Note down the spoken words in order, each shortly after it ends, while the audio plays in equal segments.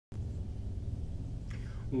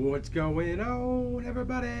What's going on,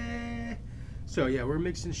 everybody? So yeah, we're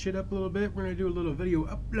mixing shit up a little bit. We're gonna do a little video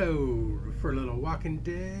upload for a little Walking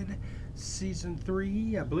Dead Season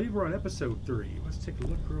 3. I believe we're on Episode 3. Let's take a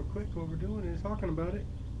look real quick what we're doing and talking about it.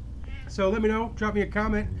 So let me know, drop me a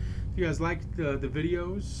comment if you guys like the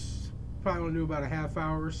videos. Probably want to do about a half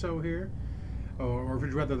hour or so here. Or if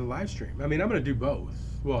you'd rather the live stream. I mean, I'm gonna do both.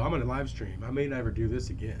 Well, I'm gonna live stream. I may never do this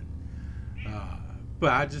again.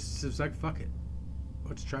 But I just was like, fuck it.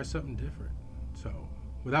 Let's try something different. So,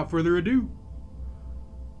 without further ado,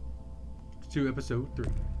 to Episode 3.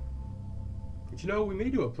 But you know, we may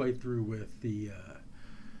do a playthrough with the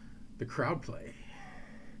crowd play.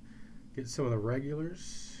 Get some of the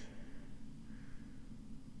regulars.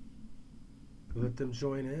 Let them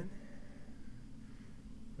join in.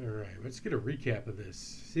 Alright, let's get a recap of this.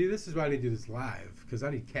 See, this is why I need to do this live, because I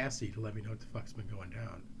need Cassie to let me know what the fuck's been going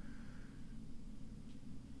down.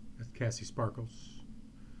 That's Cassie Sparkles.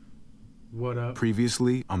 What up?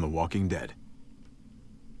 Previously on The Walking Dead.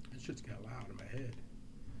 That shit's got loud in my head.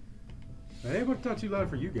 I ain't gonna talk too loud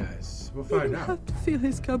for you guys. We'll find out. You don't have to fill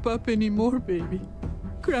his cup up anymore, baby.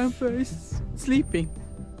 Grandpa is sleeping.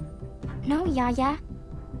 No, Yaya.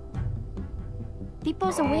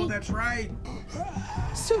 People's Oh, awake. that's right.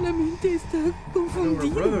 Solamente está Where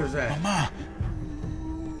confundido. brother's at? Mama!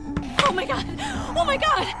 Oh my god! Oh my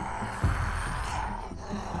god!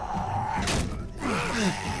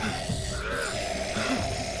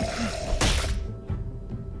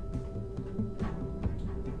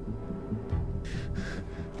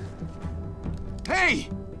 Hey!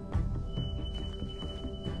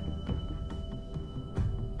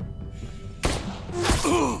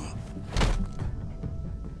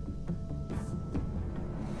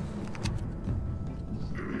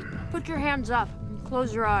 Put your hands up and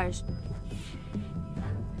close your eyes.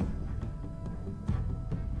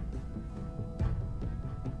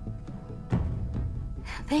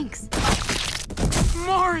 Thanks.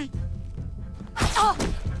 Mari! Oh,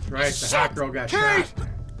 Right, the hot girl got Kate! shot.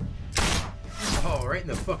 Oh, right in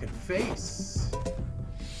the fucking face.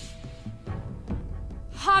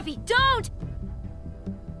 Javi, don't!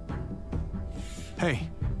 Hey.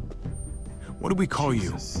 What do we call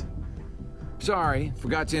Jesus. Sorry,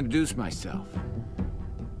 forgot to introduce myself.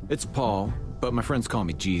 It's Paul, but my friends call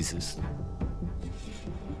me Jesus.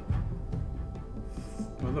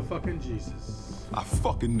 Motherfucking Jesus. I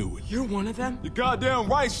fucking knew it. You're one of them? You're goddamn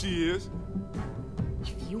right she is.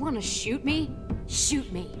 If you want to shoot me,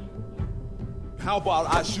 shoot me. How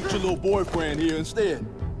about I shoot your little boyfriend here instead?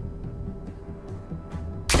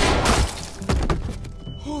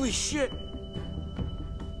 Holy shit!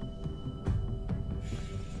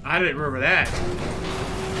 I didn't remember that.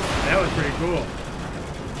 That was pretty cool.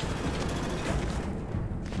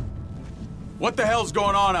 What the hell's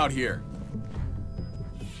going on out here?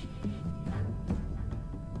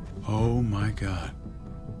 Oh my god.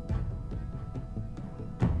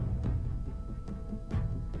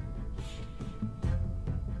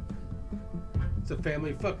 It's a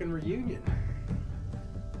family fucking reunion.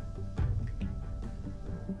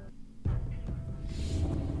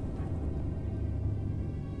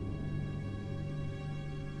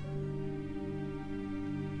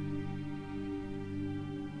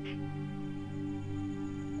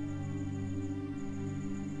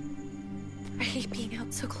 I hate being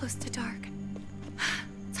out so close to dark.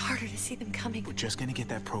 It's harder to see them coming. We're just gonna get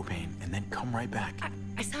that propane and then come right back.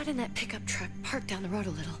 I saw it in that pickup truck parked down the road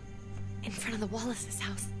a little, in front of the Wallace's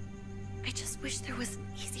house. I just wish there was an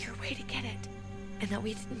easier way to get it, and that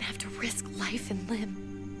we didn't have to risk life and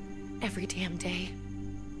limb every damn day.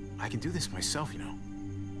 I can do this myself, you know.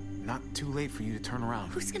 Not too late for you to turn around.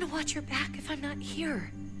 Who's gonna watch your back if I'm not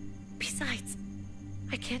here? Besides,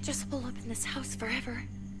 I can't just pull up in this house forever.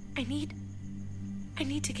 I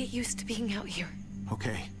need to get used to being out here.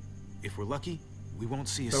 Okay. If we're lucky, we won't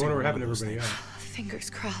see a So I single wonder what one of happened to those everybody things. else. Fingers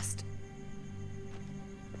crossed.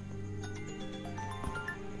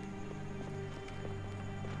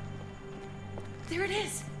 There it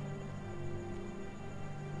is.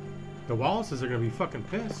 The Wallaces are gonna be fucking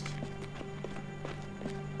pissed.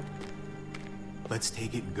 Let's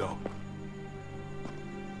take it and go.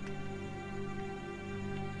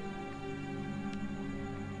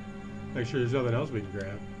 Make sure there's nothing else we can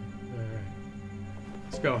grab. Alright.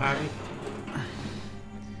 Let's go, Javi.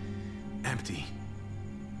 Empty.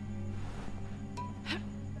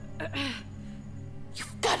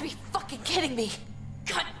 You've got to be fucking kidding me.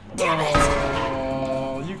 God damn it.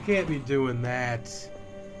 Oh, you can't be doing that.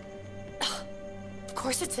 Of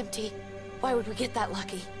course it's empty. Why would we get that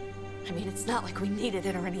lucky? I mean, it's not like we needed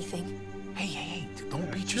it or anything. Hey,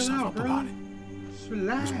 don't beat Chill yourself out, up bro. about it. Just It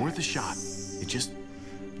relax. was worth a shot. It just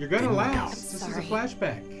You're gonna Didn't work out. last. This Sorry. is a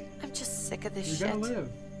flashback. I'm just sick of this You're shit. gonna live.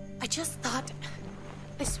 I just thought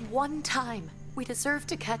this one time we deserve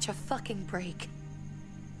to catch a fucking break.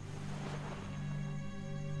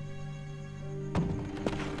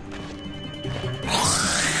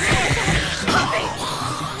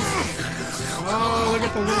 Oh, look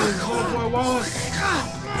at the little boy Wallace.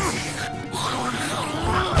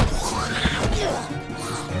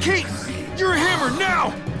 Kate, you're a hammer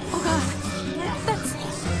now! Oh god, that's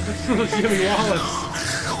That's little Jimmy Wallace.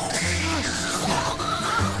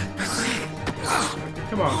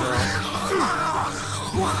 Come on, girl.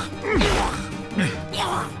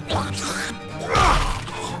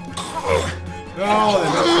 Oh, they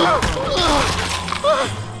messed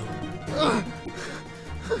up.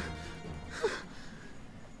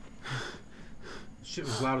 Shit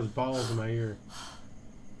was loud as balls in my ear.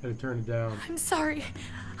 Had to turn it down. I'm sorry.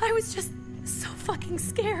 I was just so fucking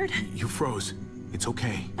scared. You froze. It's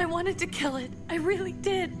okay. I wanted to kill it. I really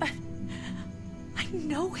did, but I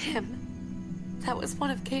know him. That was one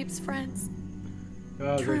of Gabe's friends. Is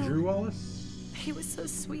that Drew. Drew Wallace? He was so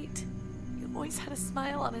sweet. He always had a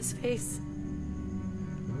smile on his face.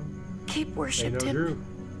 Gabe Ain't worshipped no him. Drew.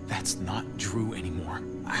 That's not Drew anymore.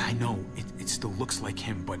 I know, it still looks like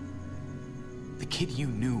him, but the kid you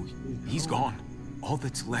knew, he's gone. All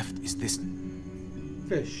that's left is this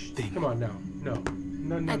Fish. thing. Come on now. No.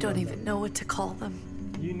 No, I don't no, even know what to call them.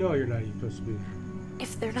 You know you're not even supposed to be.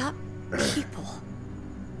 If they're not people,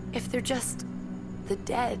 if they're just the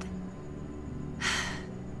dead,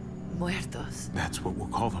 muertos. That's what we'll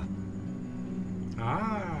call them.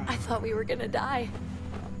 Ah. I thought we were gonna die.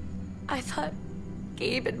 I thought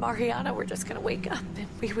Gabe and Mariana were just gonna wake up and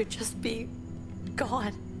we would just be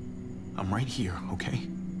gone. I'm right here, okay?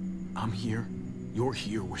 I'm here. You're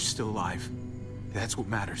here. We're still alive. That's what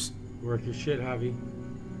matters. Work your shit, Javi.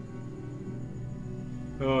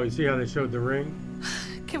 Oh, you see how they showed the ring?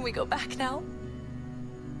 Can we go back now?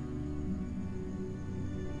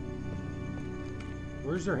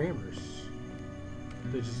 Where's their hammers?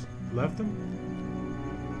 They just left them?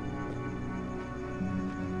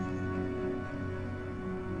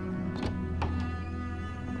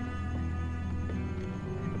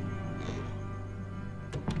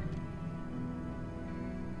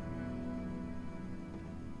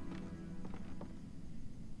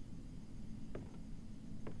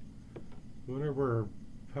 Wonder where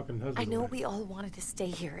fucking husband I know went. we all wanted to stay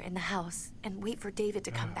here in the house and wait for David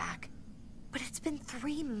to come back. But it's been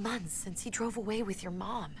 3 months since he drove away with your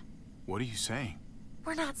mom. What are you saying?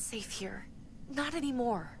 We're not safe here. Not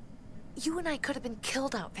anymore. You and I could have been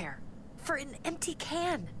killed out there. For an empty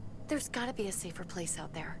can. There's gotta be a safer place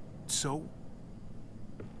out there. So,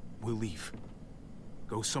 we'll leave.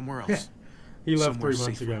 Go somewhere else. He left Somewhere 3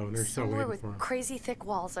 months safer. ago and they're still Somewhere waiting with for him. crazy thick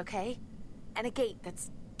walls, okay? And a gate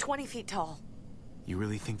that's 20 feet tall. You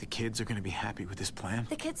really think the kids are gonna be happy with this plan?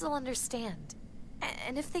 The kids will understand.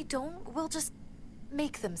 And if they don't, we'll just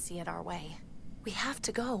make them see it our way. We have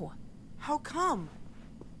to go. How come?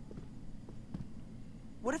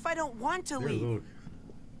 What if I don't want to They're leave? little-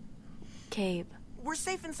 Gabe. We're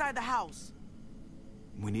safe inside the house.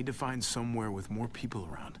 We need to find somewhere with more people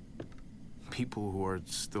around. People who are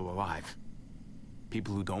still alive.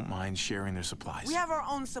 People who don't mind sharing their supplies. We have our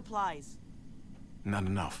own supplies. Not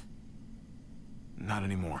enough. Not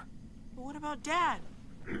anymore. But what about Dad?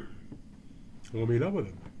 We'll meet up with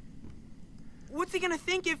him. What's he gonna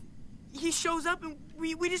think if he shows up and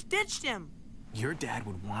we just ditched him? Your dad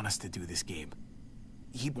would want us to do this, Gabe.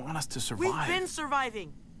 He'd want us to survive. We've been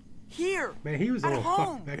surviving. Here. Man, he was a At little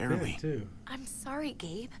home. fucked back Barely. then, too. I'm sorry,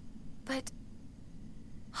 Gabe. But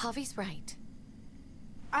Javi's right.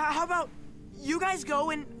 How about you guys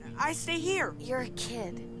go and I stay here? You're a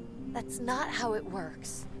kid. That's not how it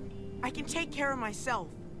works. I can take care of myself.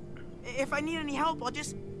 If I need any help, I'll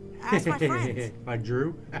just ask my friends. Like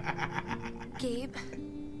Drew? Gabe,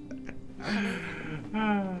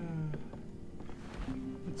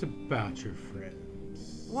 It's about your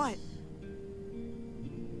friends. What?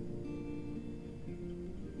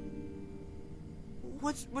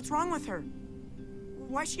 What's wrong with her?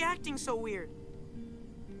 Why's she acting so weird?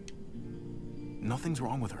 Nothing's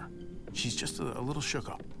wrong with her. She's just a little shook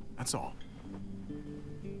up. That's all.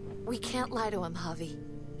 we can't lie to him, Javi.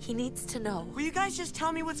 He needs to know. Will you guys just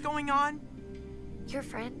tell me what's going on? Your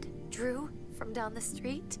friend, Drew, from down the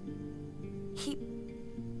street, he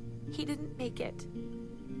didn't make it.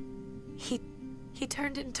 He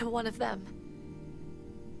turned into one of them.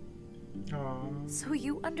 Aww. So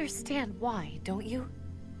you understand why, don't you?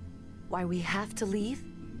 Why we have to leave?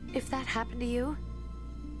 If that happened to you,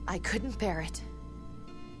 I couldn't bear it.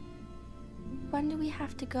 When do we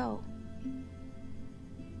have to go?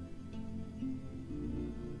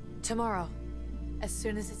 Tomorrow, as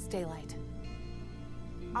soon as it's daylight.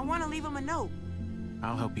 I want to leave him a note.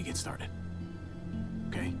 I'll help you get started.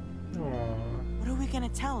 Okay? Aww. What are we gonna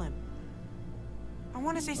tell him? I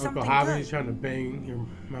want to say Uncle something Javi's good. trying to bang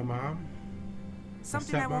my mom.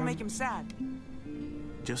 Something that won't stepmom? make him sad.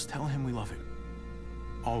 Just tell him we love him.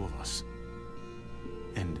 All of us.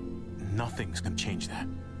 And nothing's gonna change that.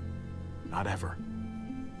 Not ever.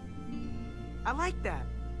 I like that.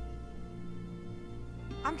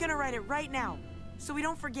 I'm gonna write it right now, so we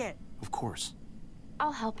don't forget. Of course.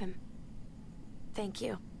 I'll help him. Thank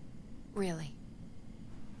you. Really.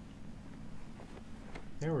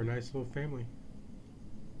 Yeah, we're a nice little family.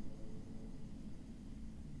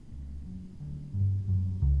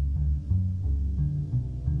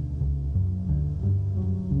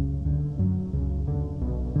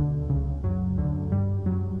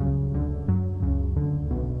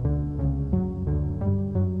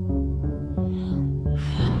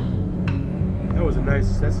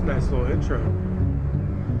 That's a nice little intro.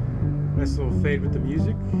 Nice little fade with the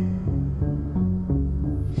music.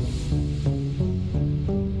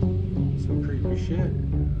 Some creepy shit.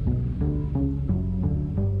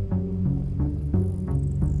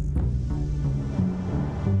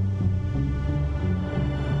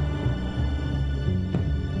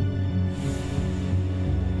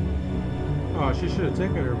 Oh, she should have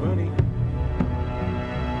taken her money.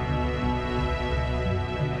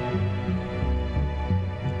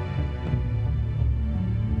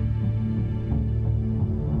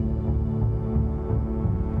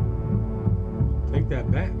 That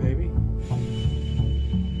bat, baby.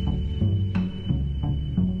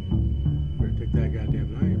 Better take that goddamn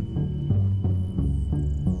knife.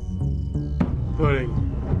 Pudding.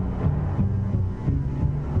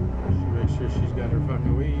 Should make sure she's got her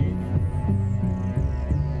fucking weed.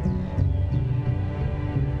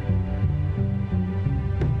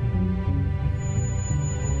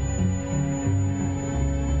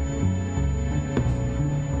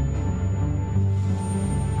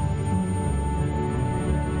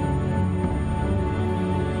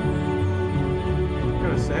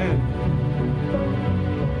 Sad.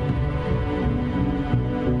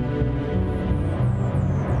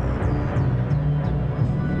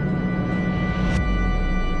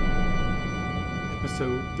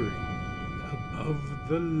 Episode 3, Above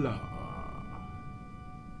the Law.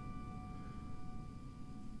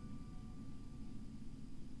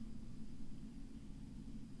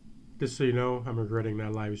 Just so you know, I'm regretting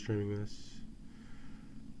not live streaming this.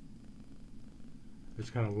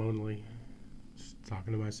 It's kind of lonely.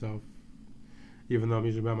 Talking to myself, even though I'm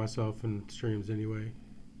usually by myself in streams anyway.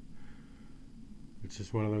 It's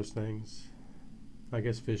just one of those things. I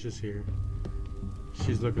guess Fish is here.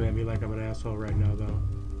 She's looking at me like I'm an asshole right now, though.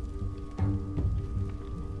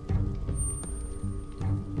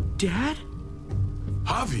 Dad?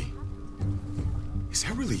 Javi? Is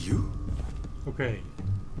that really you? Okay.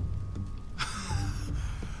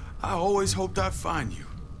 I always hoped I'd find you.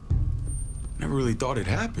 Never really thought it'd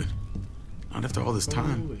happen. Not after all this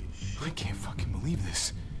time. Holy shit. I can't fucking believe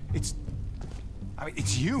this. It's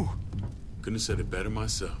you. Couldn't have said it better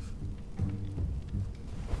myself.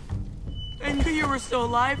 I knew you were still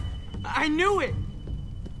alive. I knew it.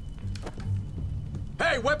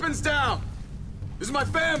 Hey, weapons down! This is my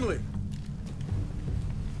family!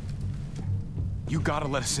 You gotta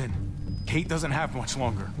let us in. Kate doesn't have much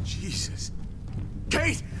longer. Jesus.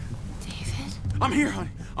 Kate! David? I'm here, honey.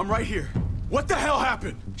 I'm right here. What the hell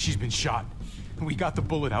happened? She's been shot. We got the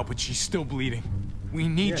bullet out, but she's still bleeding. We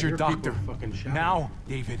need Yeah, your doctor. people fucking shot Now,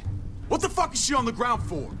 David. What the fuck is she on the ground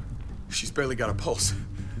for? She's barely got a pulse.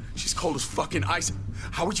 She's cold as fucking ice.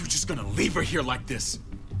 How are you just gonna leave her here like this?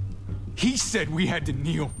 He said we had to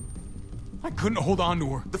kneel. I couldn't hold on to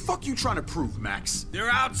her. The fuck you trying to prove, Max? They're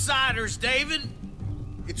outsiders, David.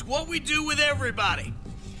 It's what we do with everybody.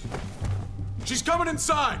 She's coming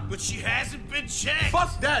inside. But she hasn't been checked.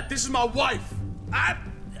 Fuck that. This is my wife.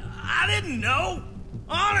 I didn't know.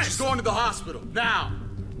 Honest. She's going to the hospital now.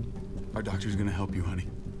 Our doctor's gonna help you, honey.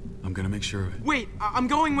 I'm gonna make sure of it. Wait, I'm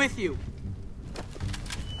going with you.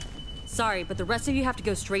 Sorry, but the rest of you have to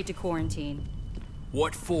go straight to quarantine.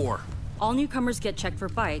 What for? All newcomers get checked for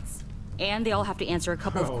bites, and they all have to answer a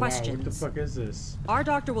couple of questions. Wow, what the fuck is this? Our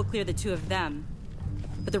doctor will clear the two of them,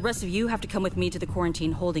 but the rest of you have to come with me to the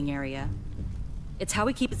quarantine holding area. It's how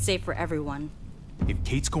we keep it safe for everyone. If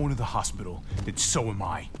Kate's going to the hospital, then so am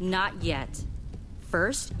I. Not yet.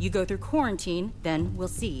 First, you go through quarantine, then we'll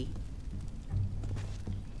see.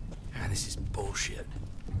 This is bullshit.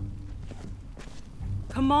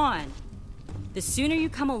 Come on. The sooner you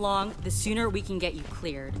come along, the sooner we can get you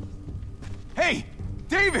cleared. Hey,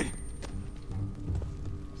 David!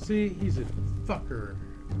 See, he's a fucker.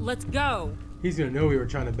 Let's go. He's gonna know we were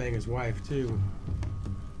trying to bang his wife, too.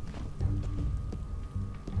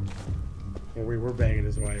 Or we were banging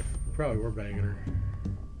his wife. Probably were banging her.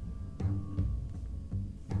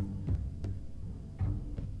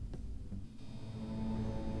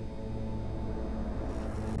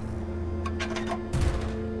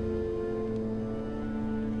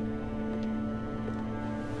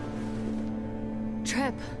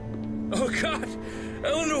 Trip. Oh, God!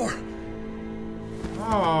 Eleanor!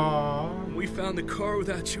 Aww. We found the car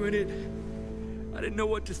without you in it. I didn't know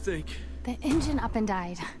what to think. The engine up and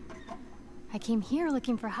died. I came here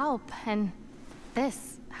looking for help, and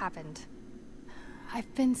this happened.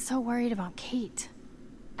 I've been so worried about Kate.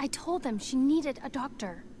 I told them she needed a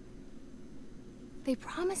doctor. They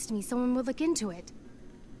promised me someone would look into it.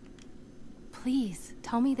 Please,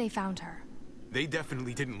 tell me they found her. They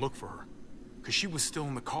definitely didn't look for her, because she was still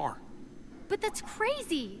in the car. But that's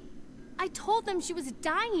crazy! I told them she was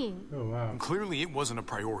dying. Oh, wow. And clearly it wasn't a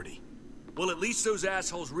priority. Well, at least those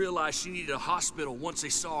assholes realized she needed a hospital once they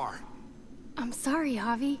saw her. I'm sorry,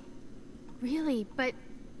 Javi. Really, but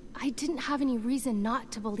I didn't have any reason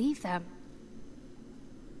not to believe them.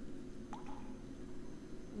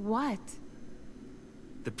 What?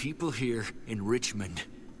 The people here in Richmond,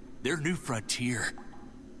 they're New Frontier.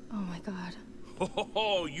 Oh my God.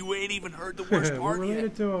 Oh, you ain't even heard the worst part We're yet.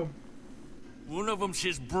 related to him. One of them's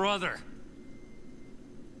his brother.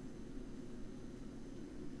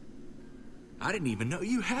 I didn't even know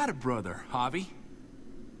you had a brother, Javi.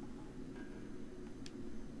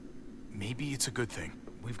 Maybe it's a good thing.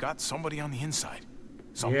 We've got somebody on the inside.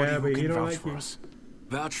 Somebody Yeah, who but he can don't vouch like for you. us.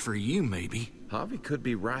 Vouch for you, maybe. Javi could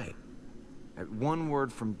be right. At one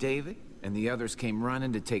word from David, and the others came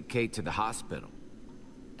running to take Kate to the hospital.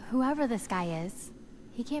 Whoever this guy is,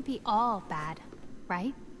 he can't be all bad,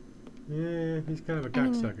 right? Yeah, he's kind of a I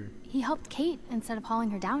mean, cocksucker. he helped Kate instead of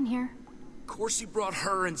hauling her down here. Of course he brought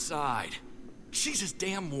her inside. She's his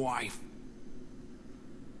damn wife.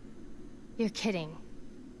 You're kidding.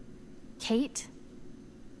 Kate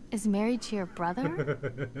is married to your brother?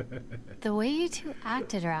 The way you two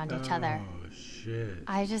acted around each other. Oh, shit.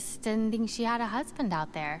 I just didn't think she had a husband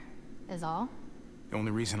out there, is all. The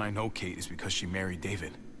only reason I know Kate is because she married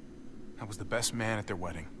David. I was the best man at their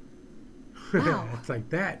wedding. Wow. It's like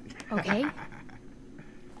that. Okay.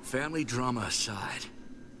 Family drama aside,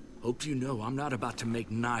 hope you know I'm not about to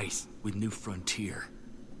make nice with New Frontier.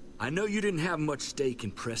 I know you didn't have much stake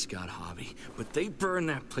in Prescott, Javi, but they burned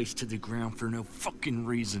that place to the ground for no fucking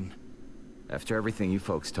reason. After everything you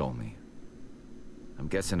folks told me, I'm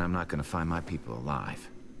guessing I'm not gonna find my people alive.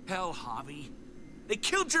 Hell, Javi. They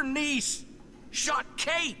killed your niece! Shot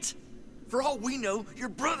Kate! For all we know, your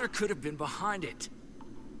brother could have been behind it.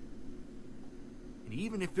 And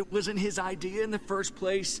even if it wasn't his idea in the first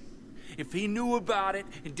place, if he knew about it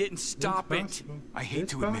and didn't stop it... I hate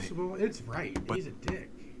to admit it. It's right. But he's a dick.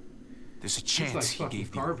 There's a He's chance like he fucking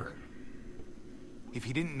gave the Carver. order. If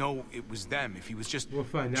he didn't know it was them, if he was just We'll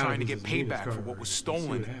find out trying to if get he's as mean as payback for Carver. what was We'll see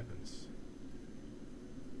stolen, what happens.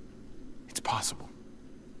 it's possible.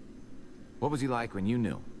 What was he like when you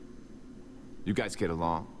knew? You guys get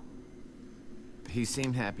along? He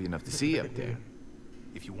seemed happy enough to see you up there.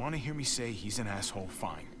 If you want to hear me say he's an asshole,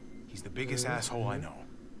 fine. He's the biggest asshole I know.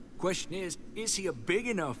 Question is he a big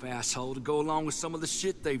enough asshole to go along with some of the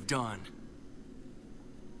shit they've done?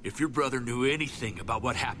 If your brother knew anything about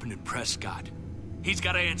what happened in Prescott, he's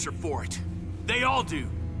got to answer for it. They all do.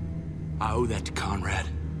 I owe that to Conrad.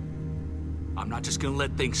 I'm not just gonna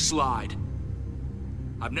let things slide.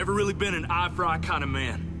 I've never really been an eye-for-eye kind of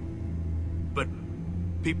man. But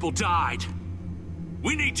people died.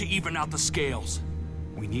 We need to even out the scales.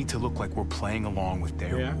 We need to look like we're playing along with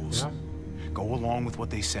their rules. Yeah. Go along with what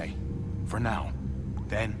they say. For now.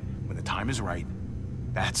 Then, when the time is right,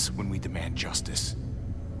 that's when we demand justice.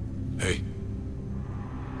 Hey.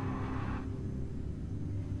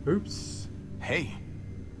 Oops. Hey.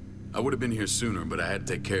 I would have been here sooner, but I had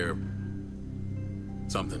to take care of...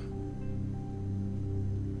 something.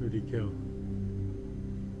 Who'd he kill?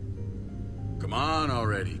 Come on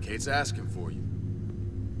already. Kate's asking for you.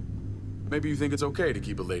 Maybe you think it's okay to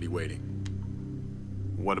keep a lady waiting.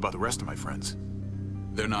 What about the rest of my friends?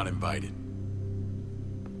 They're not invited.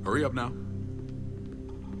 Hurry up now.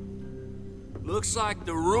 Looks like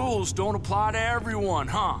the rules don't apply to everyone,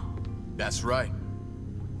 huh? That's right.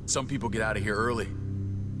 Some people get out of here early.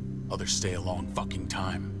 Others stay a long fucking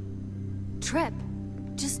time. Trip,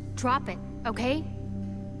 just drop it, okay?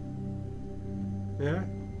 Yeah?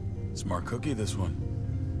 Smart cookie, this one.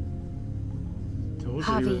 Told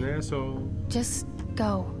you he was Javi. an asshole. Just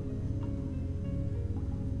go.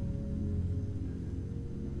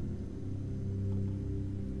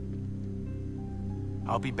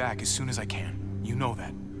 I'll be back as soon as I can. You know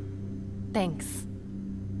that. Thanks.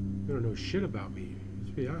 You don't know shit about me.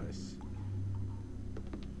 Let's be honest.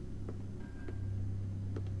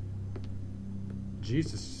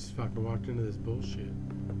 Jesus just fucking walked into this bullshit.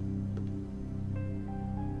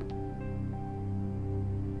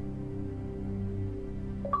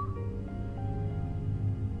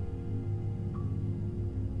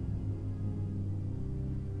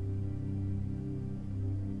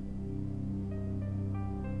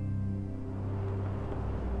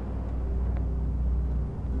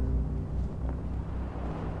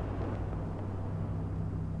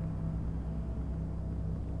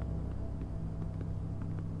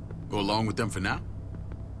 Go along with them for now?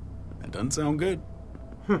 That doesn't sound good.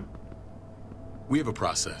 We have a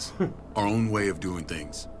process. Our own way of doing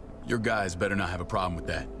things. Your guys better not have a problem with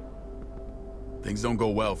that. Things don't go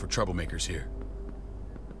well for troublemakers here.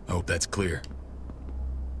 I hope that's clear.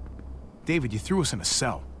 David, you threw us in a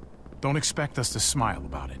cell. Don't expect us to smile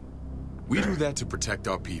about it. We do that to protect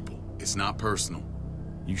our people. It's not personal.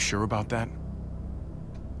 You sure about that?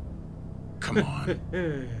 Come on.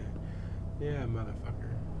 Yeah, motherfucker.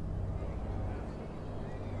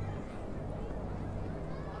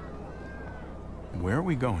 Where are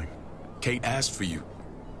we going? Kate asked for you.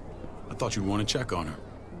 I thought you'd want to check on her.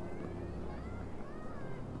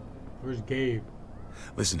 Where's Gabe?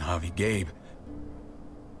 Listen, Javi, Gabe.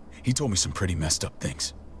 He told me some pretty messed up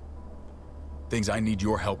things. Things I need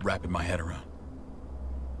your help wrapping my head around.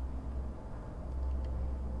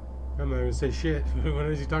 I'm not gonna say shit. What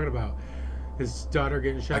is he talking about? His daughter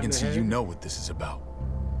getting shot in the head? I can see you know what this is about.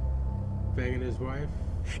 Banging his wife?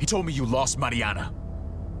 He told me you lost Mariana.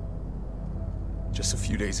 Just a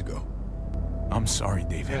few days ago. I'm sorry,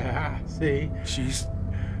 David. Yeah, see? She's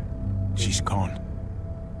gone.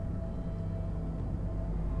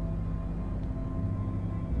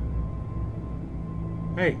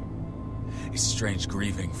 Hey. It's strange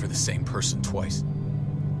grieving for the same person twice.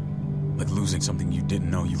 Like losing something you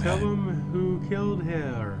didn't know you had. Tell him who killed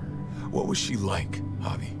her. What was she like,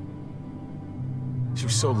 Javi? She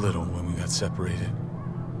was so little when we got separated.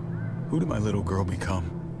 Who did my little girl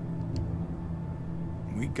become?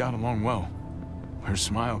 We got along well. Her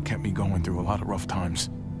smile kept me going through a lot of rough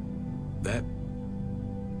times. That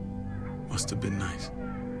must have been nice.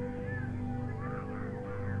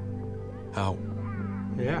 How?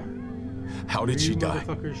 Yeah. How did she die?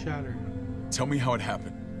 Motherfucker shot her. Tell me how it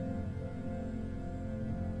happened.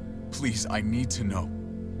 Please, I need to know.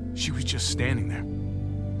 She was just standing there,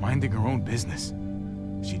 minding her own business.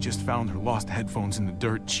 She just found her lost headphones in the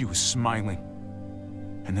dirt. She was smiling.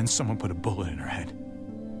 And then someone put a bullet in her head.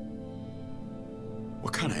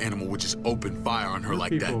 What kind of animal would just open fire on her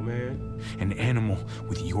like that? Man. An animal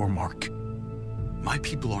with your mark. My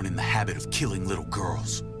people aren't in the habit of killing little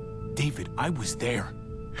girls. David, I was there.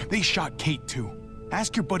 They shot Kate too.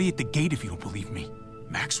 Ask your buddy at the gate if you don't believe me.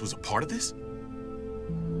 Max was a part of this?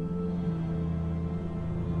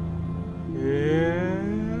 Yeah.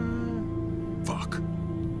 Fuck.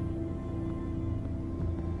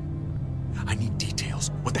 I need details.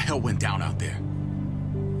 What the hell went down out there?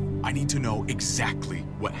 I need to know exactly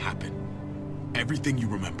what happened. Everything you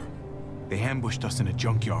remember. They ambushed us in a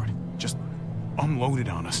junkyard. Just unloaded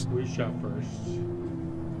on us. We shot first.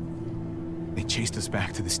 They chased us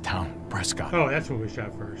back to this town, Prescott. Oh, that's when we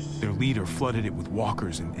shot first. Their leader flooded it with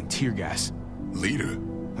walkers and tear gas. Leader?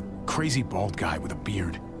 A crazy bald guy with a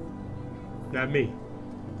beard. Not me.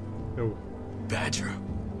 No. Badger.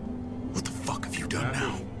 What the fuck have you done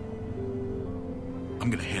now?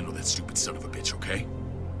 I'm gonna handle that stupid son of a bitch, okay?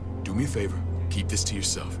 Do me a favor. Keep this to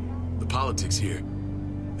yourself. The politics here,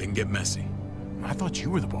 they can get messy. I thought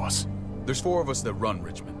you were the boss. There's 4 of us that run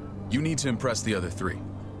Richmond. You need to impress the other 3.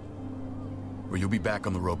 Or you'll be back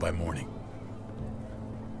on the road by morning.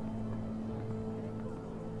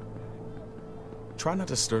 Try not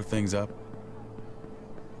to stir things up.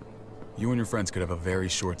 You and your friends could have a very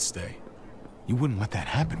short stay. You wouldn't let that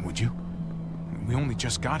happen, would you? We only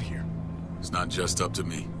just got here. It's not just up to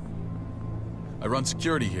me. I run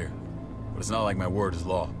security here, but it's not like my word is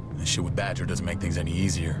law. And shit with Badger doesn't make things any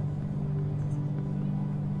easier.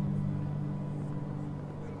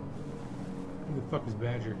 Who the fuck is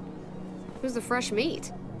Badger? Who's the fresh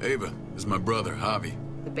meat? Ava, this is my brother, Javi.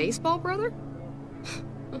 The baseball brother?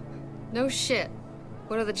 No shit.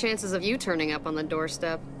 What are the chances of you turning up on the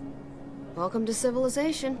doorstep? Welcome to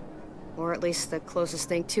civilization. Or at least the closest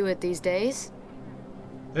thing to it these days.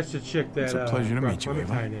 That's the chick that, it's a pleasure to meet you,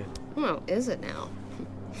 Ava. Oh, is it now?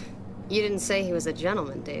 You didn't say he was a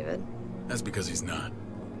gentleman, David. That's because he's not.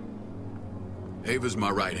 Ava's my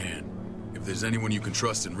right hand. If there's anyone you can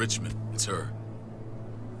trust in Richmond, it's her.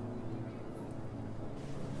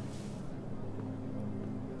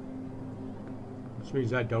 Which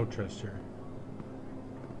means I don't trust her.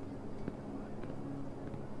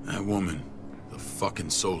 That woman, the fucking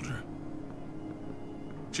soldier.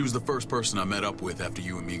 She was the first person I met up with after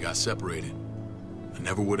you and me got separated. I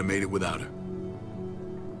never would have made it without her.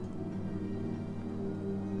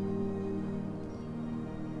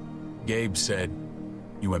 Gabe said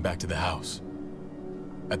you went back to the house.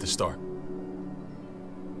 At the start.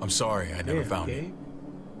 I'm sorry I never found it.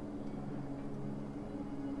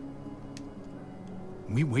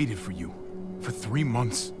 We waited for you. For 3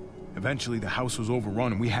 months. Eventually the house was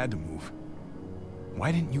overrun and we had to move.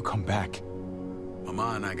 Why didn't you come back?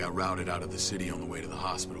 Mama and I got routed out of the city on the way to the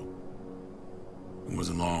hospital. It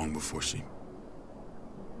wasn't long before she...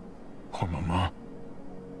 Poor Mama.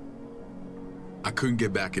 I couldn't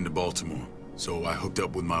get back into Baltimore, so I hooked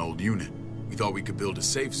up with my old unit. We thought we could build a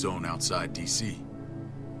safe zone outside D.C.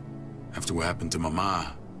 After what happened to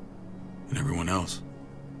Mama and everyone else,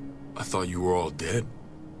 I thought you were all dead.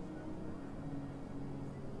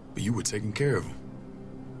 But you were taking care of them,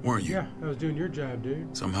 weren't you? Yeah, I was doing your job,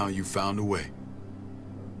 dude. Somehow you found a way.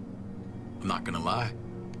 I'm not gonna lie.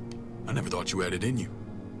 I never thought you had it in you.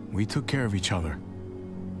 We took care of each other.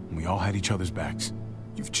 We all had each other's backs.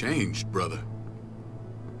 You've changed, brother.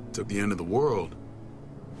 Took the end of the world,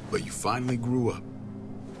 but you finally grew up.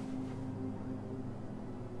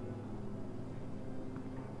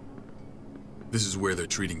 This is where they're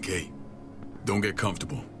treating Kate. Don't get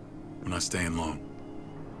comfortable. We're not staying long.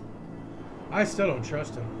 I still don't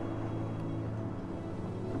trust him.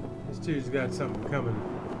 This dude's got something coming.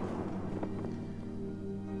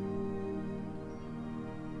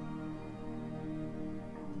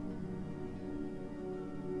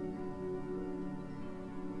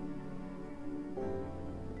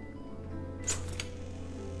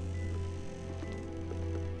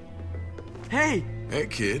 Hey! Hey,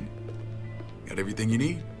 kid. Got everything you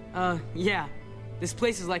need? Yeah. This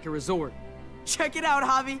place is like a resort. Check it out,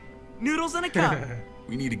 Javi. Noodles in a cup.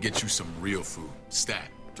 We need to get you some real food. Stat.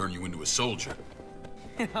 Turn you into a soldier.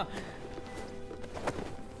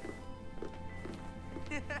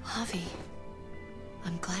 Javi,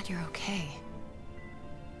 I'm glad you're okay.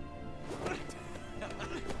 I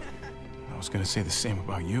was gonna say the same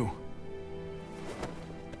about you.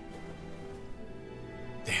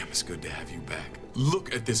 Damn, it's good to have you back.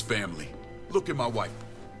 Look at this family. Look at my wife.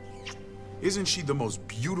 Isn't she the most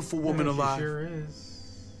beautiful woman alive? She sure is.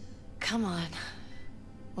 Come on.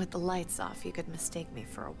 With the lights off, you could mistake me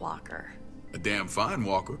for a walker. A damn fine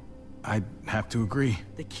walker. I'd have to agree.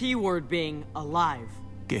 The key word being alive.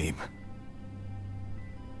 Gabe.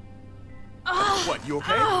 What, you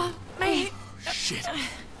okay? My... Shit.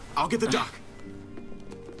 I'll get the doc.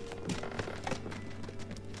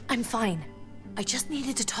 I'm fine. I just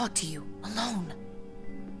needed to talk to you, alone.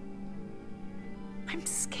 I'm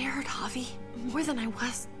scared, Javi. More than I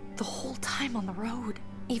was the whole time on the road.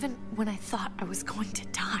 Even when I thought I was going to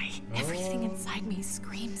die. Everything inside me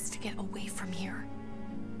screams to get away from here.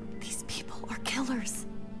 These people are killers.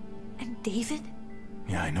 And David?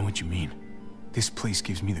 Yeah, I know what you mean. This place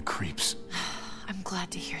gives me the creeps. I'm glad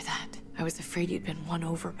to hear that. I was afraid you'd been won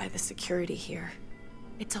over by the security here.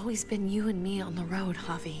 It's always been you and me on the road,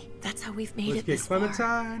 Javi. That's how we've made it this far. Let's get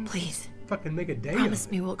Clementine. Please. Fucking make a day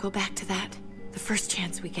Promise me we'll go back to that. The first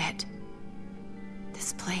chance we get.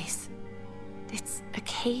 This place. It's a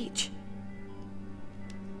cage.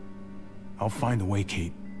 I'll find a way,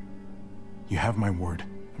 Kate. You have my word.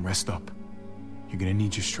 Rest up. You're gonna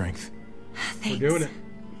need your strength. Thanks. We're doing it.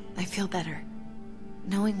 I feel better.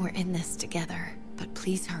 Knowing we're in this together. But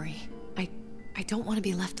please hurry. I don't want to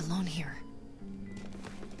be left alone here.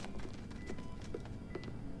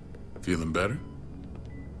 Feeling better?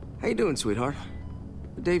 How you doing, sweetheart?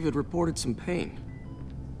 David reported some pain.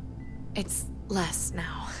 It's less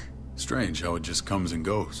now. Strange how it just comes and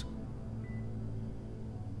goes.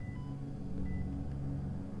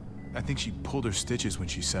 I think she pulled her stitches when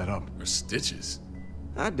she sat up. Her stitches?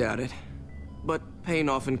 I doubt it. But pain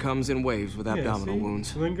often comes in waves with abdominal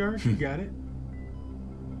wounds. Lingard, you got it.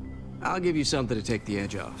 I'll give you something to take the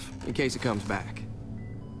edge off, in case it comes back.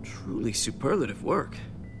 Truly superlative work.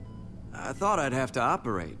 I thought I'd have to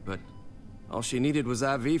operate, but all she needed was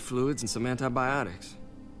IV fluids and some antibiotics.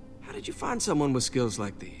 How did you find someone with skills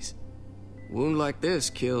like these? A wound like this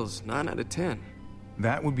kills 9 out of 10.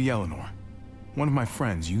 That would be Eleanor. One of my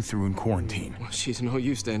friends you threw in quarantine. Well, she's no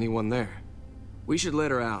use to anyone there. We should let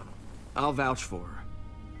her out. I'll vouch for her.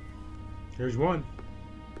 Here's one.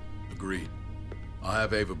 Agreed. I'll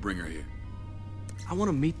have Ava bring her here. I want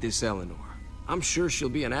to meet this Eleanor. I'm sure she'll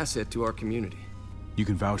be an asset to our community. You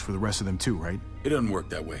can vouch for the rest of them too, right? It doesn't work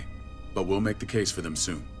that way, but we'll make the case for them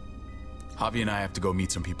soon. Javi and I have to go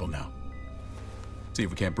meet some people now. See if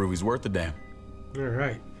we can't prove he's worth the damn. All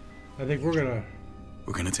right. I think we're gonna...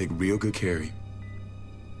 We're gonna take real good care of you.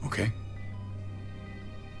 Okay?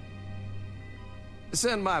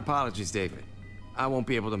 Send my apologies, David. I won't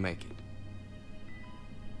be able to make it.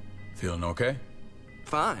 Feeling okay?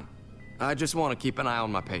 Fine. I just want to keep an eye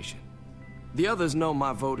on my patient. The others know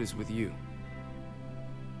my vote is with you.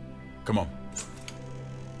 Come on.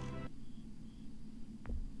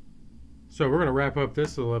 So we're gonna wrap up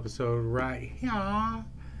this little episode right here.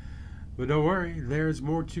 But don't worry, there's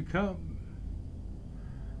more to come.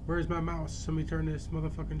 Where's my mouse? Somebody turn this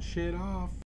motherfucking shit off.